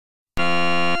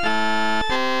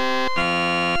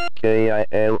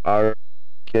KILR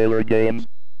Killer Games.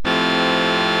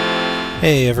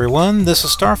 Hey everyone, this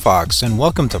is Starrfoxx, and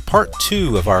welcome to part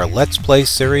 2 of our Let's Play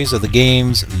series of the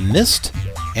games Myst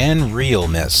and Real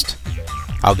Myst.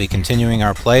 I'll be continuing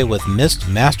our play with Myst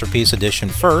Masterpiece Edition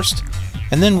first,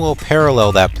 and then we'll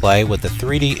parallel that play with the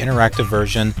 3D interactive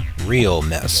version Real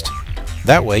Myst.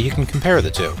 That way you can compare the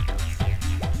two.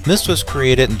 Myst was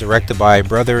created and directed by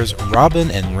brothers Robin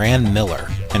and Rand Miller,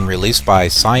 and released by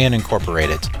Cyan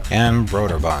Incorporated and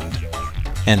Broderbund.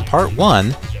 In part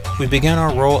 1, we began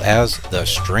our role as the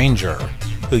Stranger,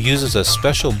 who uses a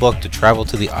special book to travel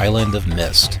to the island of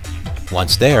Myst.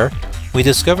 Once there, we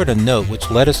discovered a note which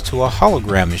led us to a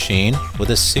hologram machine with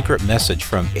a secret message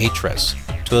from Atrus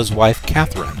to his wife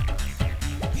Catherine.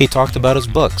 He talked about his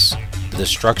books, the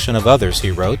destruction of others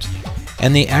he wrote,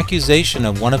 and the accusation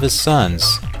of one of his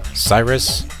sons,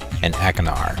 Cyrus and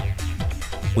Akanar.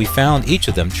 We found each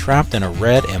of them trapped in a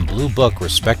red and blue book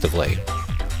respectively.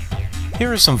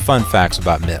 Here are some fun facts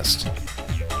about Myst.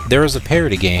 There is a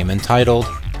parody game entitled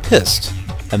Pissed,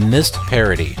 a Myst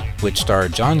parody, which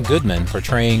starred John Goodman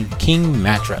portraying King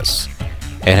Mattress.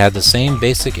 It had the same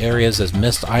basic areas as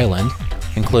Myst Island,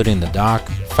 including the dock,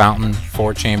 fountain,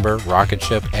 four-chamber, rocket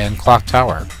ship, and clock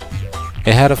tower.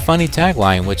 It had a funny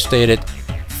tagline which stated,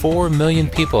 4 million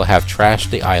people have trashed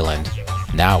the island.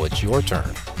 Now it's your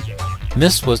turn.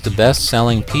 Myst was the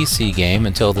best-selling PC game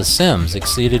until The Sims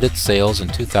exceeded its sales in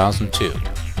 2002.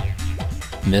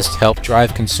 Myst helped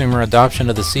drive consumer adoption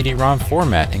of the CD-ROM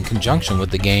format in conjunction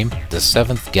with the game The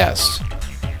Seventh Guest.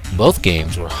 Both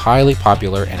games were highly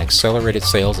popular and accelerated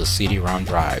sales of CD-ROM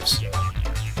drives.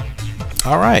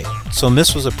 Alright, so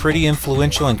Myst was a pretty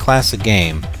influential and classic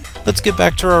game. Let's get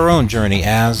back to our own journey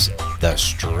as the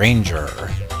Stranger.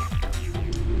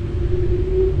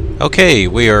 Okay,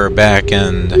 we are back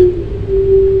in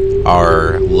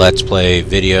our Let's Play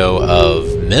video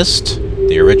of Myst,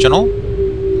 the original.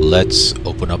 Let's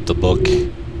open up the book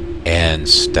and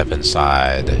step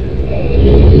inside.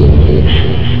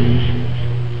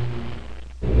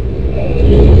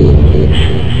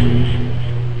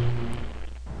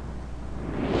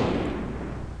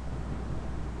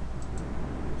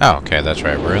 Oh, okay, that's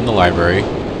right. We're in the library.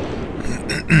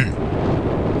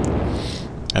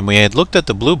 And we had looked at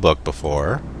the blue book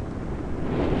before.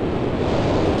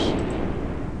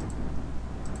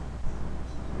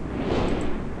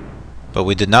 But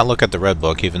we did not look at the red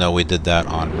book, even though we did that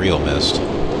on Real Myst.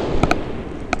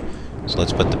 So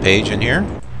let's put the page in here.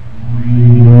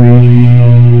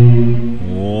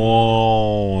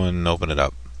 Whoa, and open it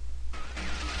up.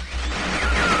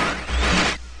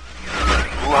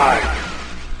 Live.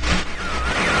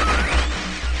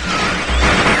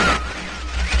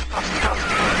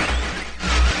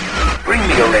 Bring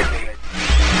me a red.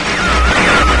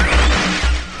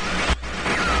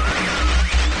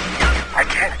 I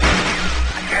can't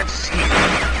see it.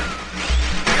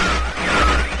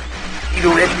 Need a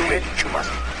red, you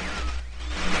must.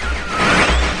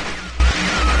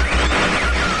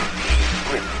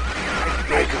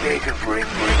 Beg her, bring.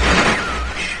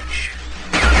 Shh.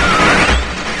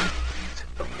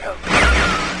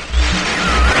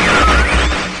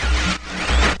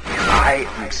 I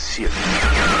am serious.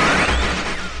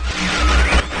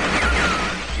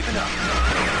 Give it up.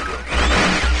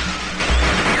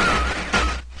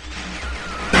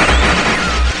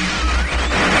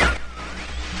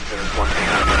 There is one thing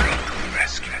I need to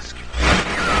rescue.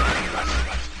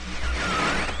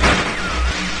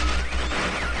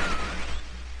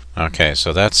 Okay,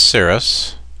 so that's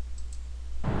Cirrus.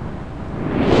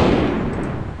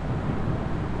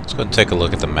 Let's go and take a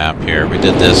look at the map here. We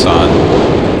did this on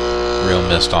Real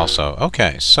Myst also.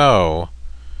 Okay, so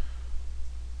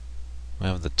we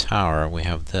have the tower, we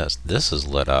have this. This is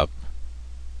lit up.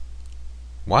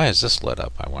 Why is this lit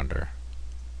up, I wonder?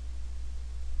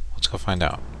 Let's go find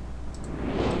out.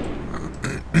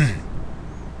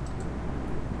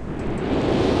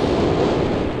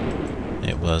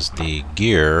 It was the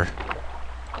gear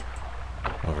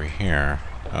over here.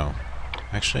 Oh,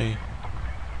 actually,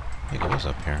 I think it was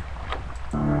up here.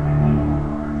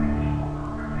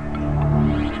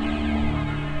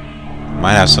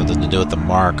 Might have something to do with the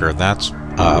marker. That's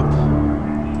up.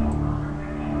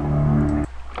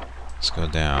 Let's go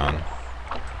down.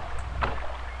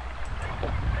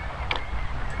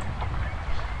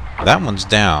 That one's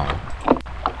down.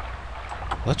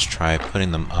 Let's try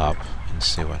putting them up and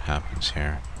see what happens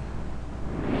here.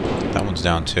 That one's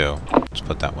down too. Let's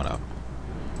put that one up.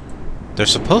 They're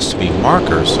supposed to be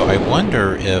markers, so I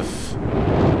wonder if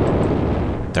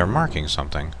they're marking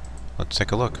something. Let's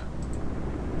take a look.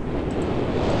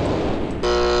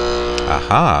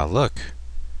 Aha, look.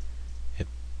 It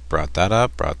brought that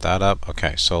up, brought that up.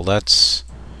 Okay, so let's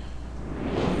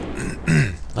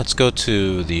let's go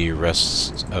to the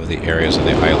rest of the areas of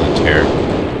the island here.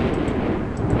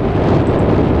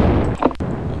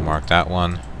 We'll mark that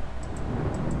one.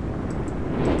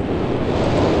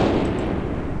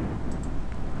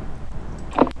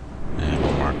 And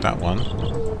we'll mark that one.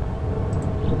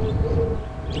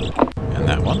 And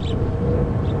that one.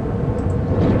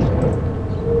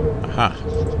 Aha.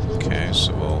 Okay,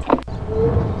 so we'll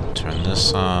turn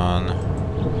this on.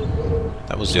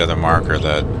 That was the other marker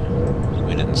that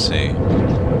we didn't see.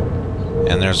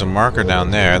 And there's a marker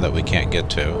down there that we can't get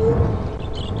to.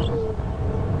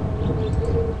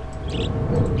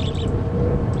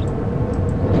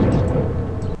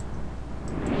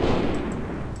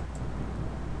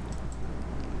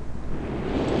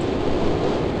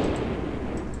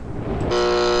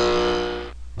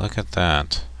 Look at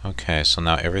that. Okay, so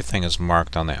now everything is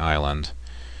marked on the island,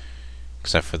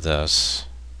 except for this.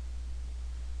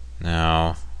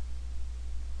 Now,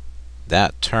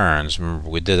 that turns. Remember,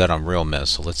 we did that on Real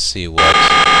Myst, so let's see what...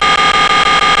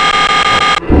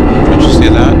 Oh, did you see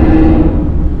that?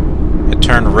 It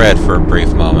turned red for a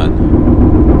brief moment.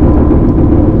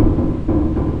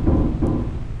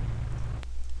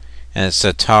 And it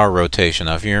said tower rotation.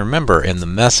 Now, if you remember, in the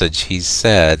message he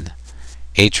said...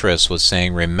 Atrus was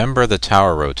saying, remember the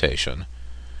tower rotation.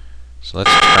 So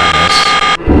let's turn this.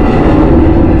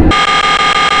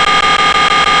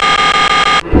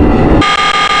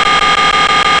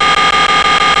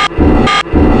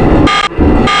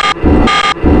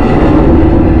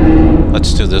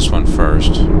 Let's do this one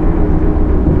first.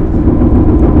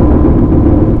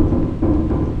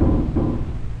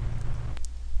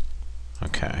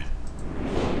 Okay.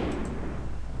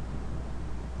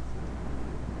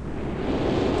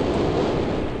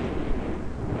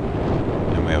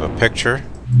 Picture.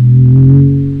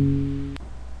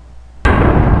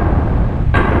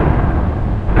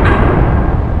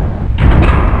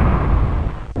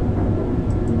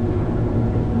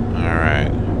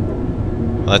 Alright.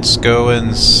 Let's go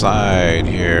inside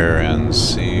here and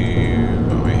see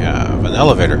what we have. An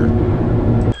elevator.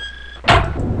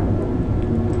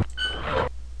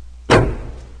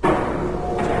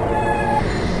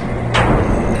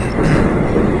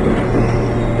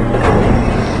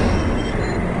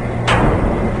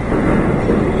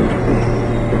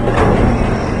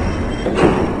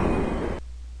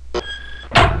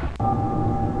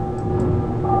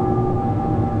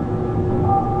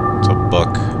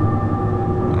 Book. I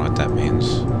don't know what that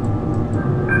means.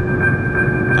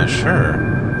 Not sure.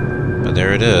 But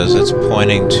there it is. It's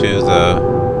pointing to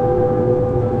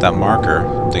that marker,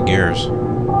 the gears.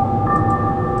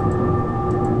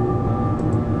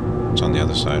 It's on the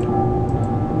other side.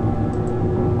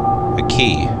 A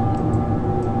key.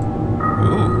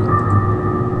 Ooh.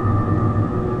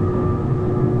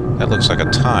 That looks like a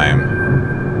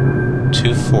time.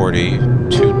 2:40,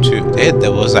 22. Hey,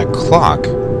 that was that clock.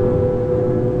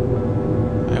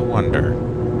 Wonder.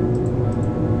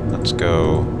 Let's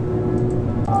go.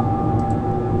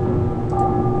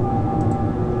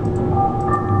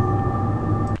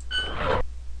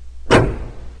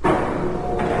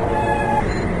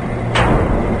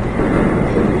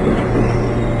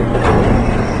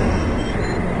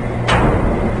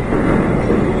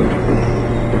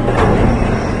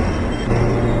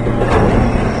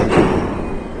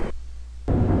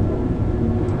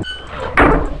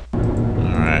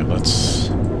 All right, let's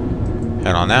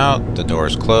head on out. The door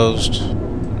is closed.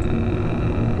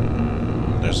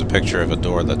 There's a picture of a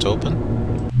door that's open.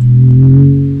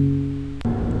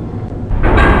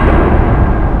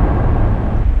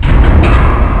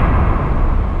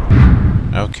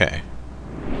 Okay.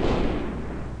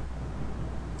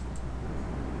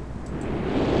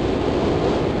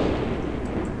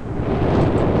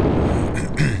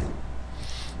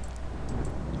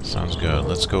 Sounds good.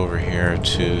 Let's go over here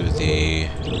to the...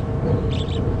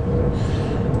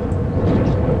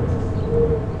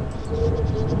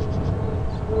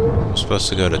 I'm supposed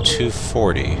to go to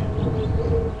 240.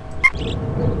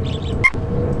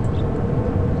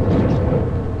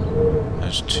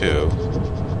 There's 2.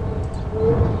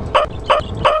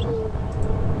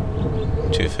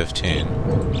 215.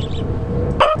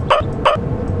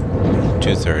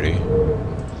 230.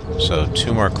 So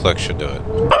 2 more clicks should do it.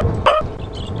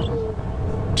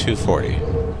 240.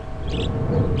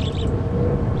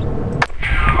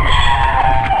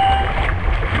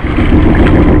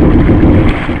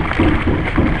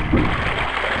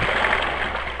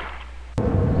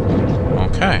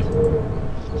 Okay.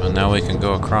 Well, now we can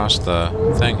go across the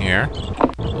thing here.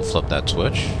 We'll flip that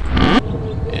switch.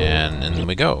 And in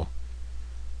we go.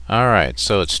 Alright,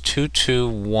 so it's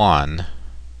 221.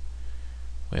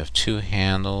 We have two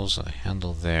handles, a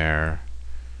handle there.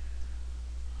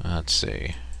 Let's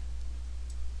see.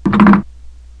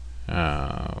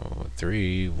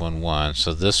 3, 1, 1.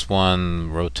 So this one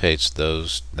rotates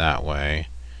those that way,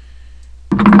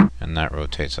 and that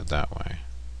rotates it that way.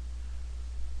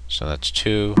 So that's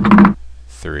 2,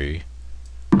 3,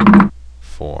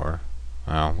 4.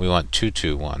 Well, we want 2,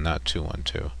 2, 1, not 2, 1,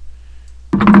 2.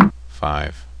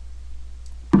 5,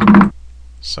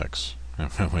 6.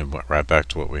 And we went right back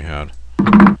to what we had.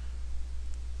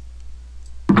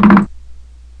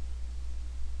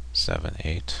 7,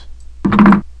 8,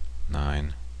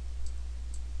 9.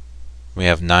 We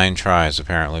have 9 tries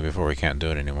apparently before we can't do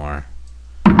it anymore.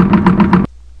 And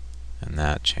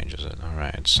that changes it.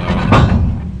 Alright, so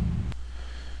I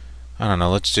don't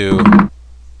know, let's do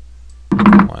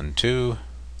 1, 2,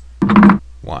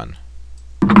 1,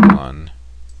 1,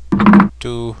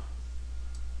 2,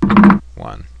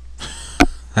 1.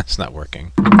 That's not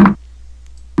working.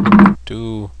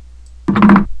 2,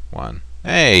 1.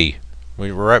 Hey!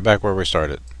 We were right back where we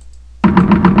started.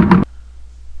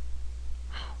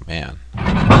 Man.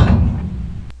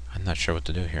 I'm not sure what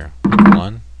to do here.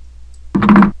 1,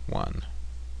 1.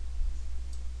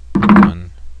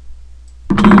 1,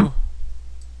 2,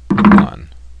 1.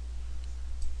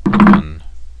 1,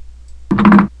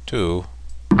 2,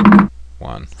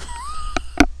 1.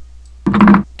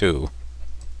 2.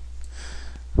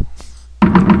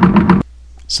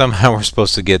 Somehow we're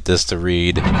supposed to get this to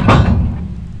read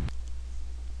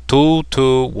 2,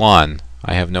 2, 1.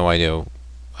 I have no idea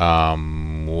how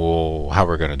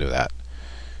we're going to do that.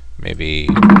 Maybe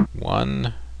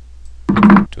 1,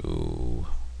 2,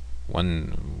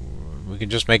 1. We can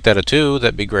just make that a 2.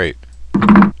 That'd be great.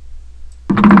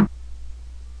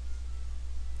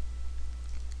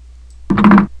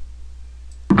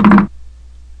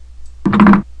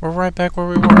 We're right back where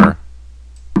we were.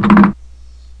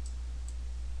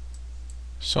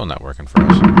 Still not working for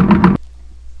us.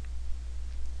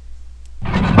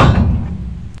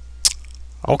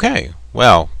 Okay,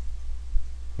 well,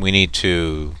 we need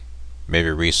to maybe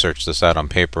research this out on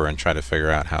paper and try to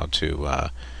figure out how to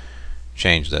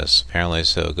change this. Apparently,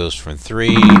 so it goes from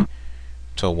 3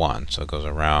 to 1, so it goes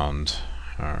around.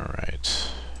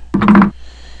 Alright.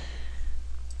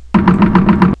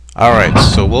 Alright,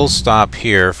 so we'll stop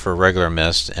here for regular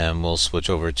Myst and we'll switch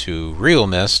over to Real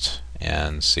Myst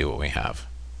and see what we have.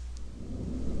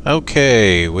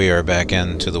 Okay, we are back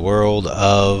into the world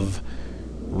of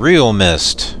Real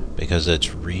Myst because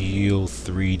it's real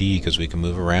 3D because we can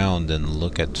move around and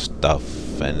look at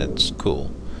stuff and it's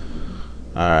cool.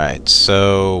 Alright,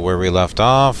 so where we left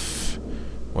off,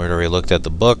 where we looked at the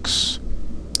books,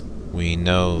 we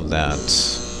know that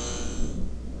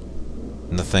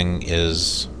nothing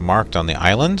is marked on the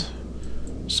island,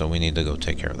 so we need to go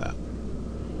take care of that.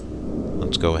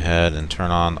 Let's go ahead and turn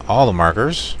on all the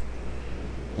markers.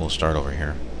 We'll start over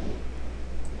here.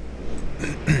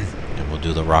 And we'll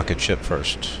do the rocket ship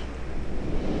first.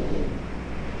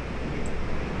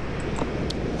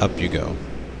 Up you go.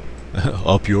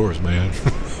 Up yours, man.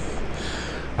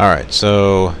 Alright,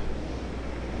 so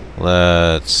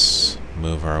let's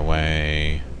move our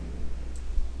way.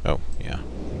 Oh, yeah.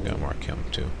 We gotta mark him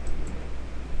too.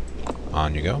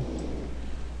 On you go.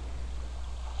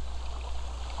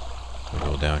 We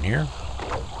go down here.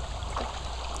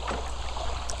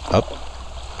 Up.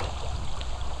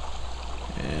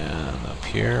 And up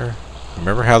here.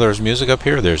 Remember how there's music up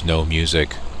here? There's no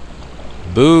music.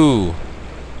 Boo!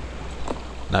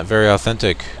 Not very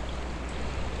authentic.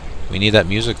 We need that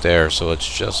music there so it's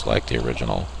just like the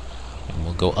original. And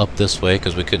we'll go up this way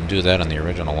because we couldn't do that on the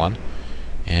original one.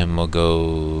 And we'll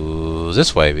go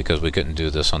this way because we couldn't do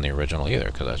this on the original either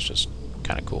because that's just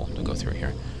kind of cool to go through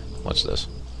here. What's this?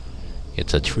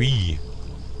 It's a tree.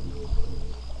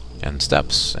 And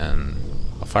steps and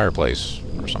a fireplace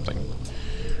or something.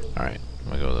 Alright,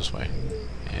 we'll go this way.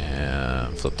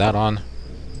 And flip that on.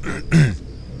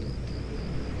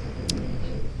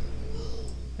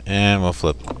 And we'll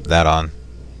flip that on.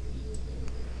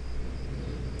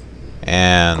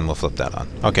 And we'll flip that on.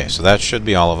 Okay, so that should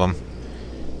be all of them.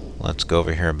 Let's go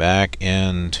over here back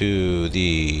into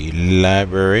the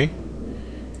library.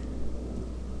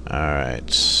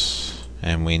 Alright.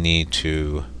 And we need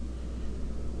to...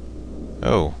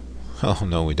 Oh. Oh,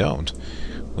 no we don't.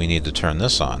 We need to turn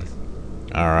this on.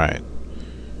 Alright.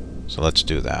 So let's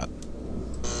do that.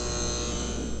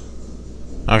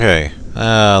 Okay.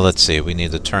 Let's see. We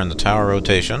need to turn the tower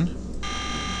rotation.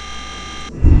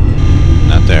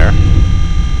 Not there.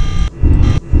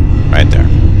 Right there.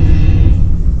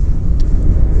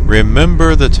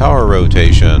 Remember the tower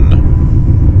rotation.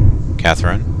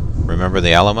 Catherine. Remember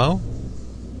the Alamo?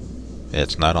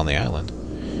 It's not on the island.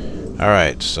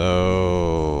 Alright,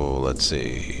 so let's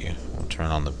see. We'll turn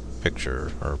on the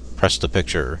picture, or press the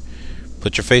picture.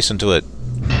 Put your face into it.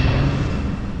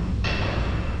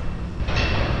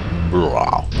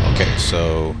 Okay,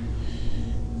 so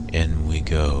in we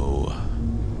go.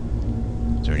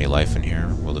 Is there any life in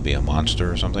here? Will there be a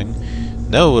monster or something?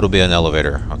 No, it'll be an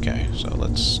elevator. Okay, so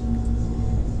let's...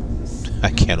 I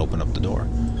can't open up the door.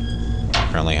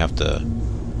 Apparently I have to...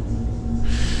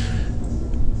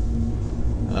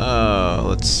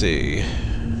 let's see.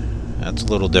 That's a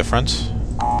little different.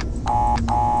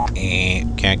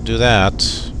 Can't do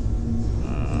that.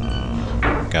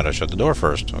 Gotta shut the door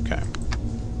first. Okay.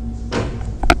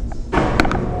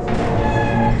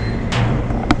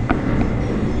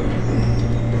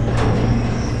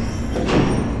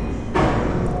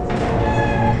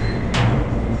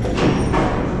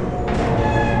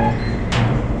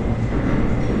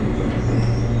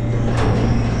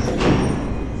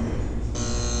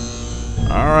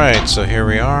 Alright, so here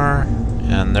we are,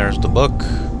 and there's the book.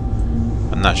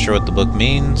 I'm not sure what the book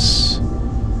means,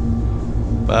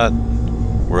 but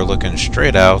we're looking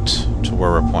straight out to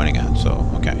where we're pointing at, so,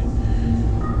 okay.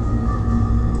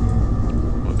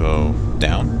 We'll go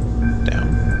down,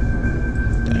 down,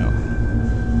 down.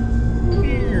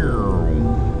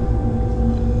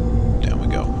 Down we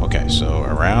go. Okay, so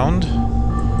around.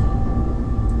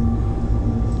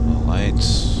 The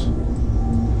lights.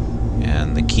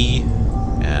 And the key.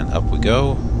 And up we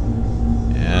go.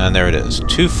 And there it is.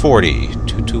 240.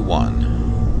 221.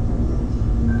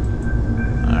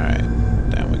 Alright.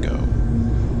 Down we go.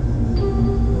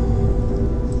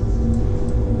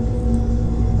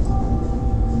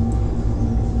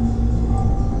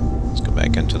 Let's go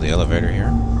back into the elevator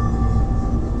here.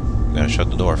 We gotta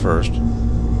shut the door first.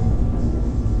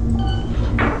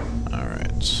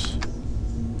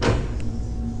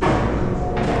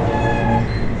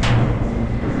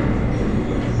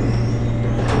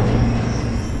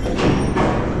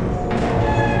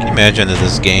 Imagine that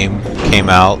this game came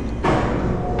out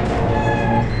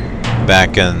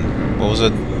back in, what was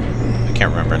it? I can't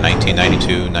remember,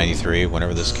 1992, 93,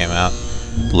 whenever this came out.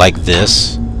 Like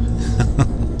this.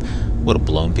 Would have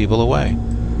blown people away.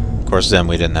 Of course, then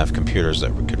we didn't have computers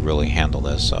that could really handle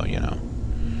this, so, you know.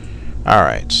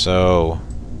 Alright, so...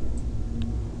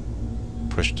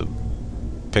 push the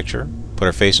picture, put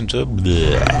our face into it.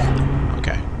 Blech.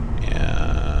 Okay.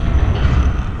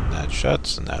 And that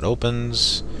shuts, and that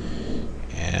opens.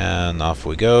 And off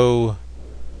we go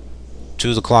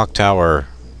to the clock tower,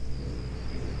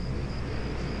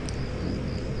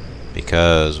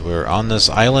 because we're on this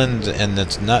island and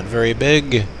it's not very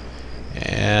big,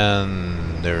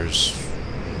 and there's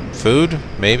food,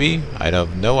 maybe? I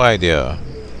have no idea.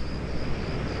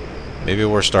 Maybe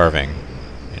we're starving.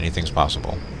 Anything's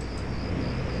possible.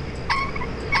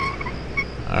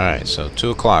 Alright, so 2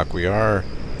 o'clock. We are...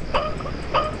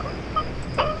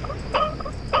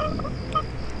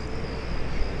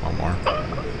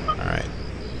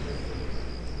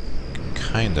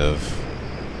 kind of.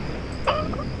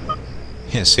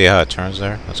 You see how it turns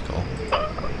there? That's cool.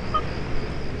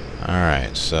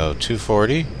 Alright, so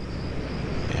 240.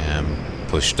 And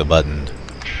push the button.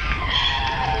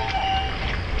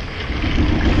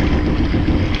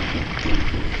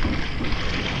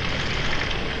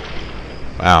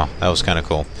 Wow, that was kind of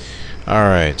cool.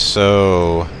 Alright,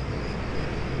 so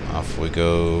off we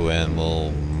go, and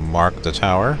we'll mark the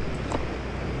tower.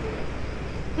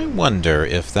 I wonder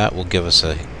if that will give us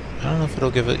a... I don't know if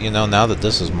it'll give it... You know, now that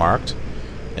this is marked,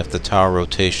 if the tower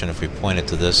rotation, if we point it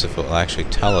to this, if it will actually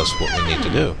tell us what we need to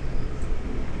do.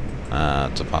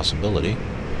 It's a possibility.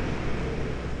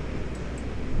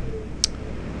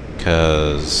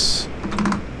 Because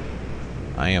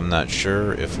I am not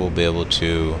sure if we'll be able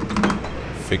to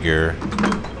figure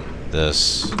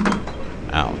this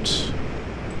out.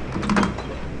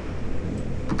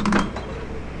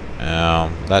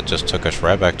 That just took us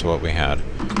right back to what we had.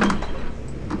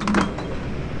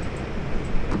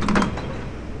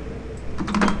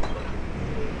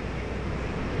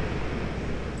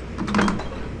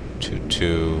 Two,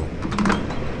 2,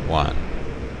 1.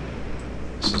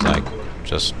 This is like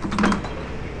just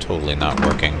totally not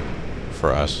working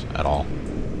for us at all.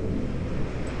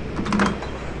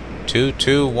 2,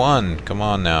 2, 1. Come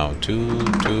on now. 2,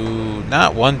 2.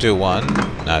 Not 1, 2, 1.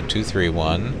 Not 2, 3,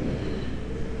 1.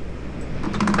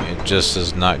 It just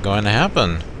is not going to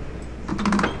happen.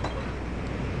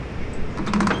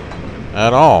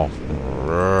 At all.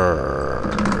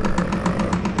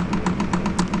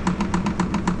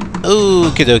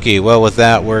 Okie dokie. Well, with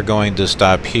that, we're going to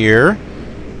stop here.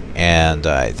 And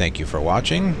I thank you for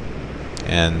watching.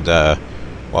 And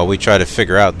while we try to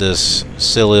figure out this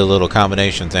silly little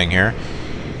combination thing here,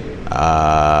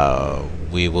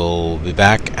 we will be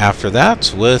back after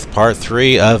that with part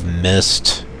 3 of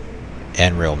Myst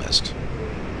and Real Myst.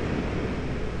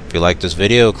 If you like this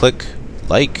video, click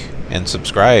like and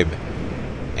subscribe,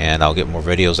 and I'll get more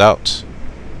videos out.